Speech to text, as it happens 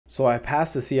So I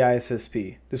passed the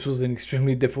CISSP. This was an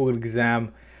extremely difficult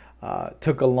exam,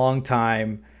 took a long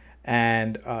time,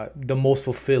 and the most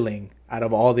fulfilling out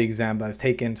of all the exams I've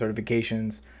taken,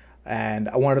 certifications, and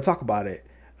I wanted to talk about it.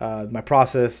 My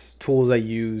process, tools I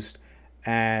used,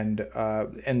 and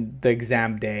the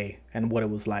exam day and what it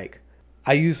was like.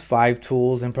 I used 5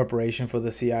 tools in preparation for the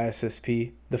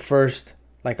CISSP. The first,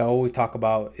 like I always talk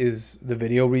about, is the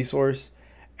video resource,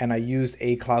 and I used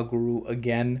a Cloud Guru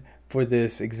again for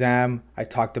this exam. I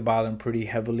talked about them pretty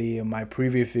heavily in my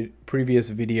previous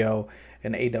video,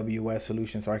 an AWS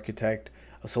Solutions Architect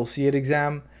Associate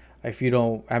exam. If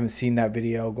you haven't seen that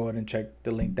video, go ahead and check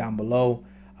the link down below.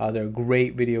 They're a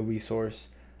great video resource.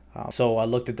 So I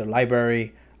looked at the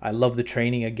library. I love the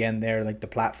training again there, like the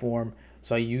platform.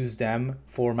 So I used them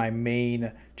for my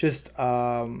main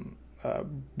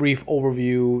brief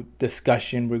overview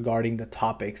discussion regarding the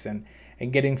topics and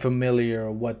getting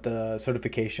familiar what the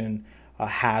certification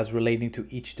has relating to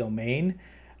each domain.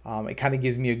 It kind of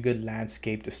gives me a good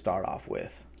landscape to start off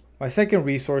with. My second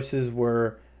resources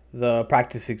were the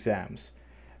practice exams.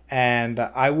 And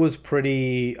I was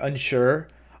pretty unsure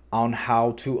on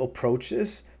how to approach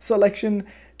this selection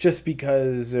just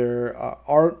because there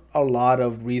aren't a lot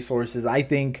of resources. I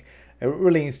think it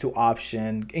relates to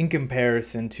option in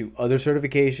comparison to other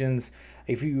certifications.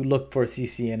 If you look for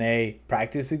CCNA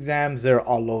practice exams, they're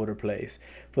all over the place.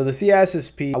 For the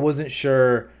CISSP, I wasn't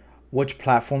sure which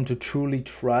platform to truly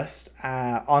trust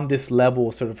on this level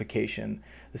of certification.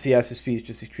 The CISSP is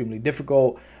just extremely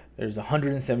difficult. There's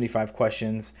 175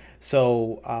 questions.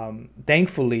 So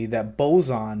thankfully that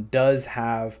Boson does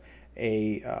have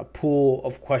a pool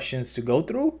of questions to go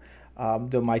through.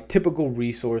 My typical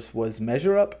resource was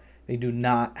MeasureUp. They do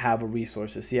not have a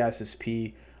resource. The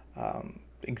CISSP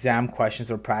exam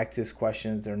questions or practice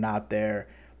questions, they're not there.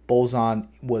 Boson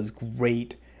was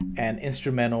great and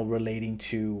instrumental relating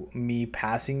to me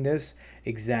passing this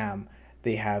exam.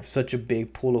 They have such a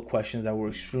big pool of questions that were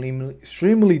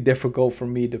extremely difficult for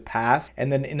me to pass.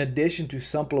 And then in addition, to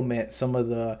supplement some of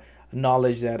the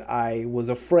knowledge that I was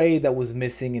afraid that was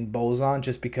missing in Boson,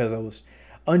 just because I was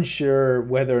unsure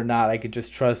whether or not I could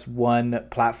just trust one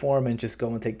platform and just go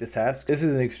and take the test. This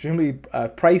is an extremely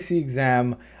pricey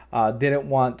exam. Didn't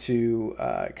want to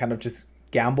kind of just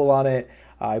gamble on it.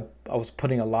 I was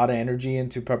putting a lot of energy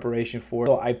into preparation for it.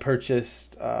 So I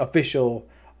purchased official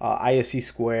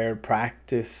ISC2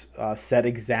 practice set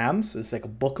exams. It's like a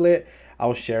booklet.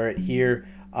 I'll share it here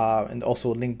and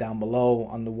also a link down below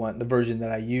on the version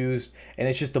that I used. And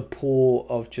it's just a pool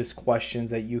of just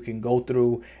questions that you can go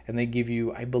through, and they give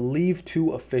you, I believe,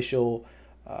 2 official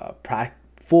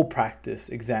full practice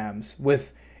exams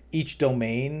with each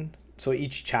domain. So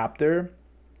each chapter,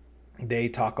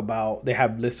 they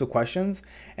have lists of questions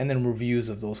and then reviews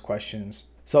of those questions.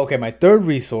 So, okay, my third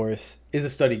resource is a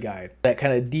study guide. That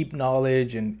kind of deep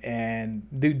knowledge and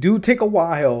do take a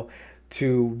while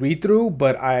to read through,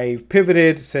 but I've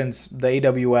pivoted since the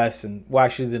AWS and, well,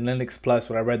 actually the Linux Plus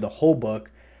when I read the whole book.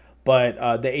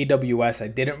 But the AWS, I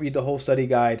didn't read the whole study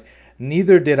guide.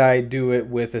 Neither did I do it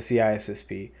with the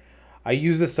CISSP. I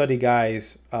use the study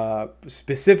guides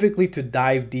specifically to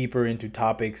dive deeper into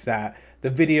topics that the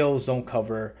videos don't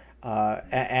cover.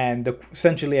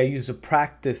 Essentially, I use the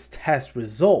practice test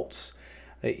results.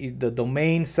 The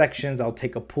domain sections, I'll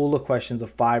take a pool of questions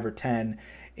of 5 or 10.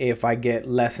 If I get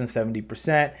less than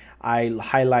 70%, I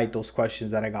highlight those questions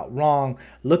that I got wrong.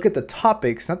 Look at the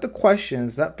topics, not the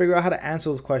questions, not figure out how to answer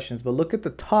those questions, but look at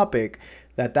the topic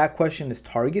that question is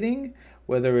targeting,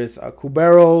 whether it's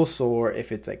Kubernetes or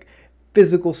if it's like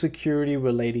physical security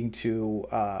relating to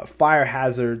fire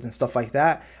hazards and stuff like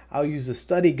that. I'll use the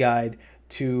study guide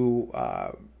to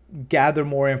gather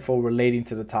more info relating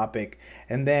to the topic.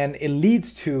 And then it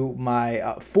leads to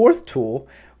my fourth tool,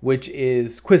 which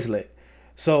is Quizlet.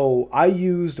 So I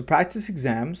use the practice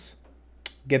exams,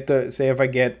 say if I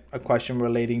get a question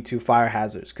relating to fire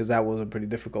hazards, because that was a pretty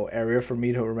difficult area for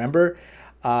me to remember,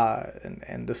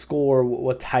 and the score,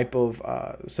 what type of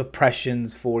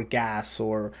suppressions for gas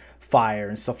or fire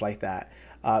and stuff like that.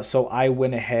 So I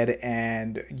went ahead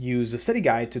and used a study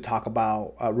guide to talk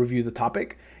about, review the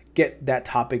topic, get that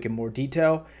topic in more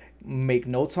detail, make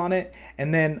notes on it,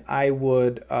 and then I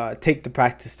would take the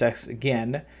practice test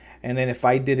again. And then if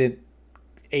I didn't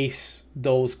ace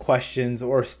those questions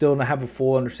or still not have a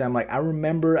full understanding, like I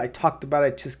remember I talked about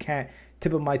it, just can't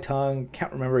tip of my tongue,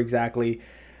 can't remember exactly,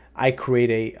 I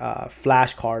create a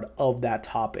flashcard of that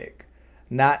topic,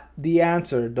 not the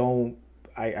answer.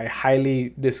 I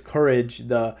highly discourage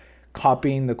the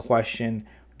copying the question,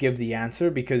 give the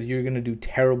answer, because you're going to do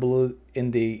terrible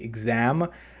in the exam.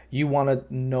 You want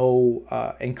to know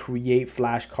and create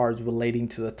flashcards relating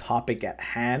to the topic at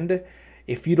hand.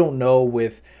 If you don't know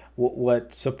with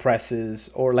what suppresses,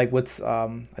 or like what's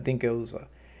I think it was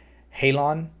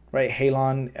halon, right?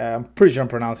 Halon, I'm pretty sure I'm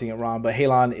pronouncing it wrong, but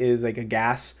halon is like a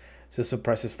gas, so it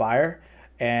suppresses fire,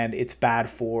 and it's bad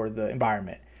for the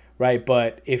environment, right?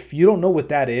 But if you don't know what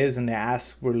that is and they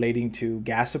ask relating to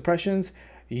gas suppressions,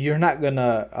 you're not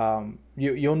gonna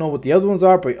you'll know what the other ones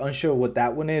are, but you're unsure what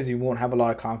that one is. You won't have a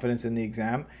lot of confidence in the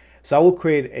exam. So I will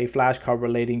create a flashcard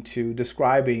relating to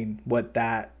describing what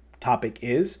that topic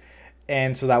is.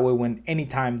 And so that way, when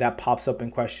anytime that pops up in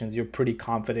questions, you're pretty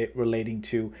confident relating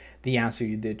to the answer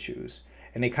you did choose.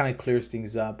 And it kind of clears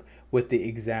things up with the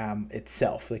exam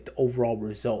itself, like the overall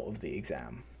result of the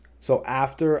exam. So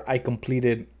after I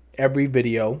completed every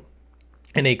video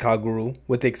in ACOG Guru,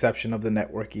 with the exception of the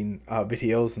networking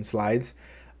videos and slides,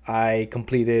 I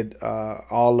completed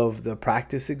all of the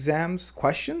practice exams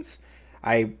questions.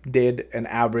 I did an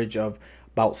average of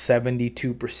about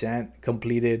 72%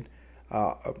 completed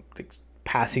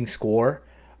passing score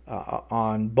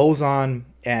on boson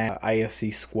and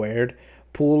ISC squared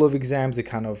pool of exams to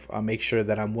kind of make sure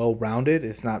that I'm well-rounded.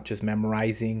 It's not just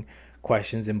memorizing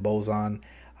questions in boson.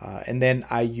 And then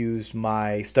I used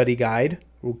my study guide,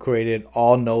 who created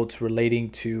all notes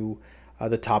relating to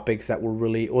the topics that were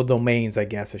really, or domains, I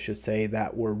guess I should say,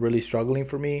 that were really struggling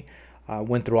for me.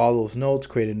 Went through all those notes,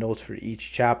 created notes for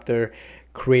each chapter,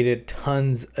 created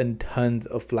tons and tons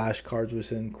of flashcards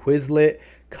within Quizlet,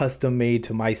 custom made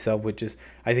to myself, which is,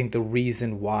 I think, the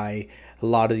reason why a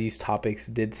lot of these topics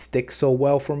did stick so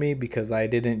well for me, because I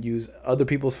didn't use other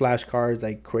people's flashcards.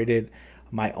 I created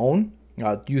my own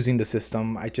using the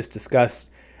system I just discussed.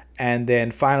 And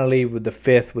then finally, with the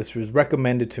fifth, which was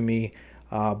recommended to me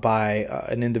by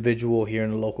an individual here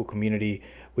in the local community,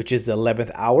 which is the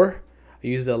 11th hour. I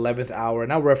used the 11th hour,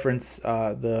 and I'll reference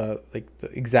the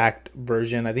exact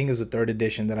version. I think it was the 3rd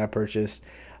edition that I purchased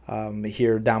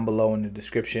here down below in the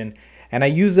description. And I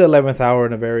used the 11th hour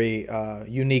in a very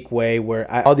unique way, where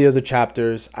all the other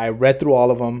chapters, I read through all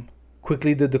of them,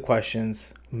 quickly did the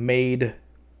questions, made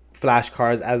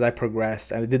flashcards as I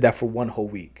progressed, and I did that for 1 whole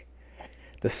week.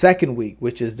 The second week,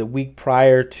 which is the week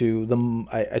prior to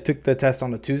I took the test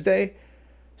on a Tuesday.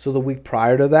 So the week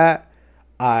prior to that,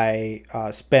 I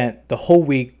spent the whole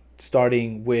week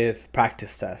starting with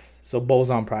practice tests. So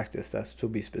boson practice tests, to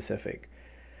be specific.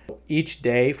 Each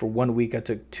day for 1 week, I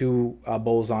took 2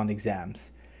 boson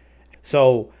exams.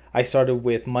 So I started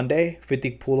with Monday,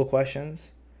 50 pool of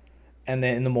questions. And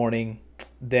then in the morning,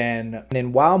 then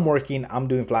while I'm working, I'm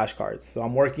doing flashcards. So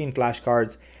I'm working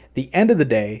flashcards. The end of the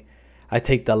day, I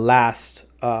take the last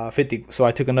 50. So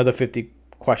I took another 50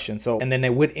 questions. So, and then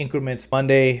it would increments: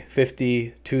 Monday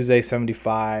 50, Tuesday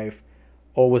 75,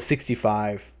 or was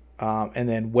 65, and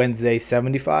then Wednesday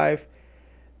 75,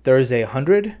 Thursday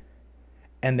 100,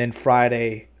 and then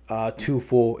Friday 2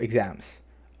 full exams,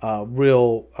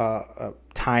 real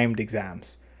timed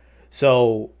exams.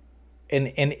 So, and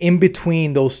in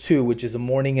between those 2, which is a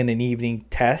morning and an evening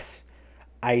tests,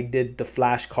 I did the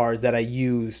flashcards that I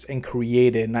used and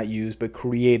created, not used, but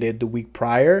created the week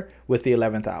prior with the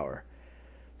 11th hour.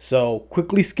 So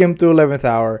quickly skimmed through 11th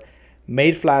hour,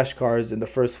 made flashcards in the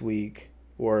first week,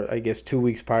 or I guess 2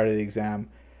 weeks prior to the exam.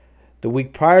 The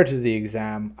week prior to the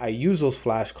exam, I used those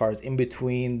flashcards in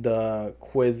between the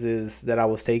quizzes that I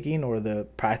was taking, or the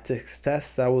practice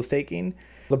tests I was taking.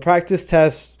 The practice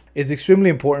test is extremely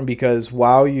important because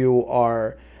while you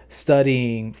are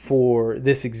studying for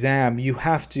this exam, you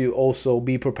have to also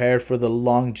be prepared for the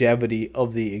longevity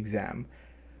of the exam.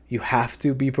 You have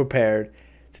to be prepared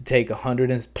to take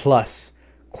 100+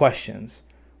 questions,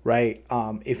 right?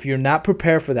 If you're not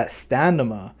prepared for that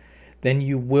stamina, then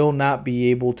you will not be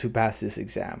able to pass this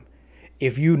exam.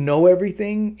 If you know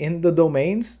everything in the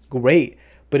domains, great.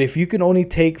 But if you can only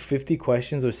take 50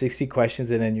 questions or 60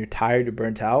 questions and then you're tired, you're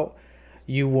burnt out,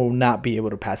 you will not be able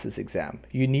to pass this exam.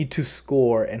 You need to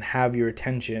score and have your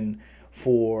attention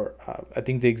for, I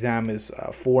think the exam is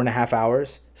 4.5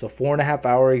 hours. So 4.5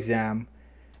 hour exam,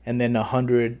 and then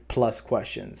 100+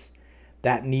 questions.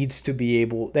 That needs to be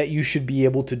able, that you should be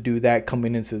able to do that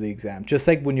coming into the exam. Just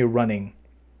like when you're running,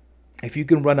 if you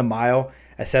can run a mile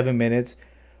at 7 minutes,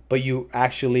 but you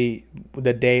actually,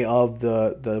 the day of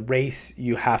the race,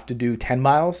 you have to do 10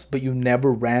 miles, but you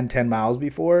never ran 10 miles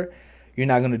before, you're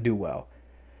not going to do well.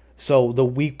 So the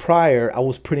week prior, I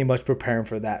was pretty much preparing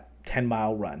for that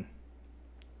 10-mile run,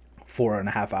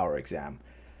 4.5 hour exam.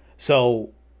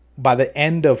 So by the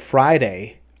end of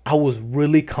Friday, I was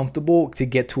really comfortable to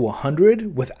get to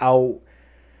 100 without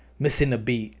missing a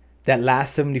beat. That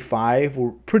last 75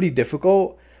 were pretty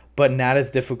difficult, but not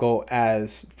as difficult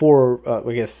as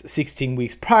I guess 16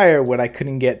 weeks prior when I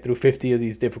couldn't get through 50 of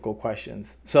these difficult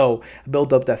questions. So I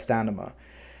built up that stamina.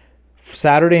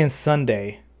 Saturday and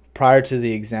Sunday prior to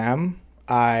the exam,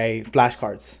 I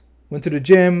flashcards. Went to the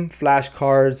gym,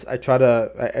 flashcards.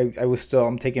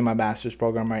 I'm taking my master's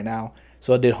program right now,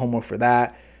 so I did homework for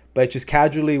that. But I just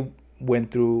casually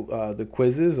went through the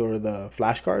quizzes or the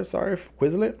flashcards,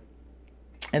 Quizlet.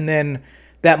 And then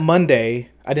that Monday,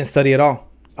 I didn't study at all.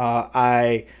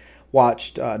 I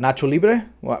watched Nacho Libre,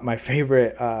 my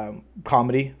favorite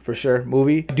comedy, for sure,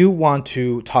 movie. I do want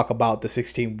to talk about the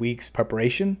 16 weeks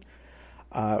preparation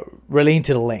relating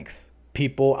to the length.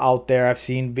 People out there, I've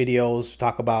seen videos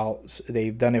talk about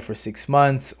they've done it for 6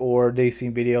 months, or they've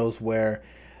seen videos where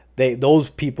those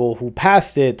people who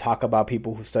passed it talk about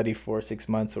people who study for 6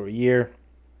 months or a year.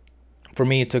 For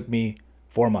me, it took me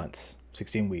 4 months,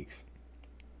 16 weeks.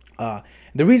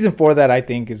 The reason for that, I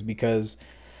think, is because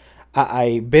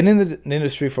I've been in the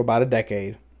industry for about a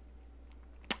decade.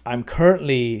 I'm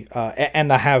currently,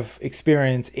 and I have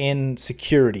experience in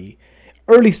security,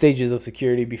 early stages of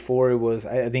security before it was,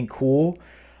 I think, cool,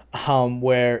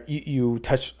 where you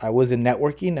touch. I was in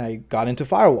networking. I got into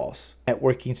firewalls.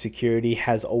 Networking security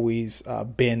has always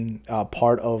been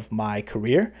part of my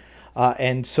career,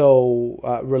 and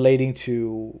so relating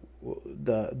to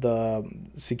the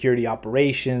security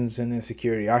operations and then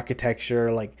security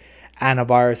architecture, like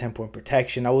antivirus, endpoint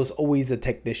protection, I was always a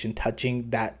technician touching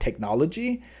that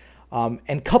technology,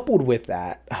 and coupled with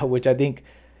that, which I think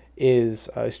is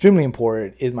extremely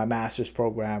important, is my master's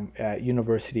program at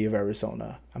University of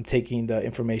Arizona. I'm taking the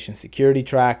information security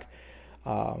track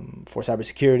for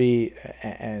cybersecurity,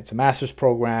 and it's a master's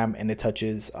program, and it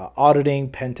touches auditing,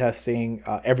 pen testing,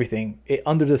 everything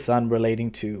under the sun relating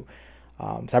to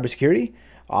cybersecurity,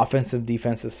 offensive,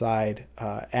 defensive side,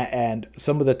 and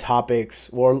some of the topics,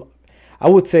 or I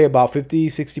would say about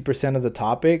 50-60% of the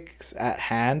topics at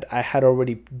hand I had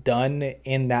already done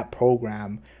in that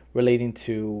program, relating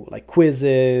to like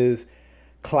quizzes,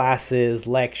 classes,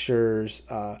 lectures,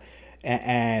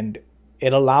 and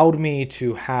it allowed me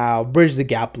to bridge the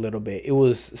gap a little bit.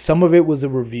 Some of it was a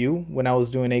review when I was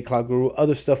doing A Cloud Guru,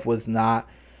 other stuff was not.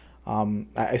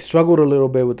 I struggled a little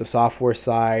bit with the software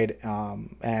side,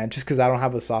 and just because I don't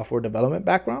have a software development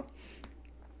background.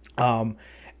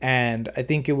 And I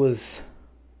think it was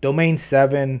domain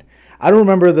 7. I don't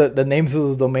remember the names of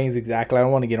those domains exactly. I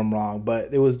don't want to get them wrong,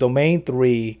 but it was domain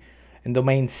 3 and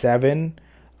domain 7,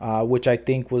 which I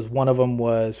think was one of them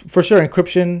was for sure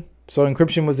encryption. So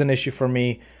encryption was an issue for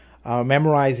me.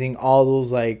 Memorizing all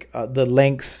those like the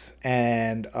links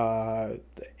and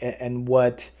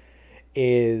what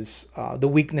is the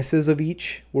weaknesses of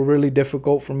each were really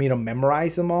difficult for me to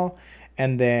memorize them all.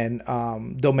 And then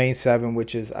domain 7,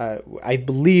 which is I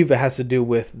believe it has to do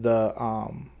with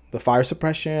the fire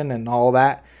suppression and all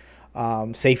that,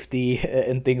 safety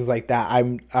and things like that.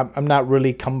 I'm not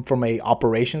really come from a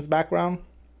operations background,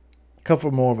 come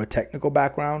from more of a technical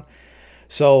background.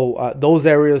 So those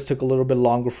areas took a little bit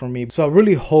longer for me. So I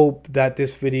really hope that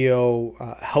this video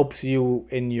helps you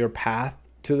in your path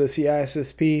to the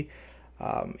CISSP.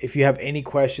 If you have any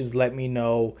questions, let me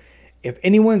know. If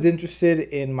anyone's interested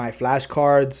in my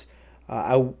flashcards,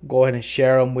 I'll go ahead and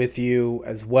share them with you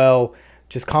as well.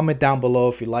 Just comment down below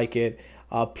if you like it.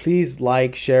 Please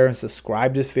like, share, and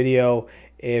subscribe this video.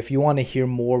 If you want to hear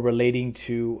more relating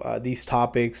to these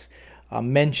topics,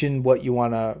 mention what you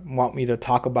want me to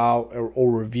talk about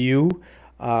or review,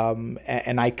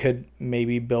 and I could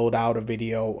maybe build out a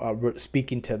video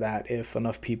speaking to that if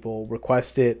enough people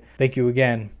request it. Thank you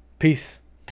again. Peace.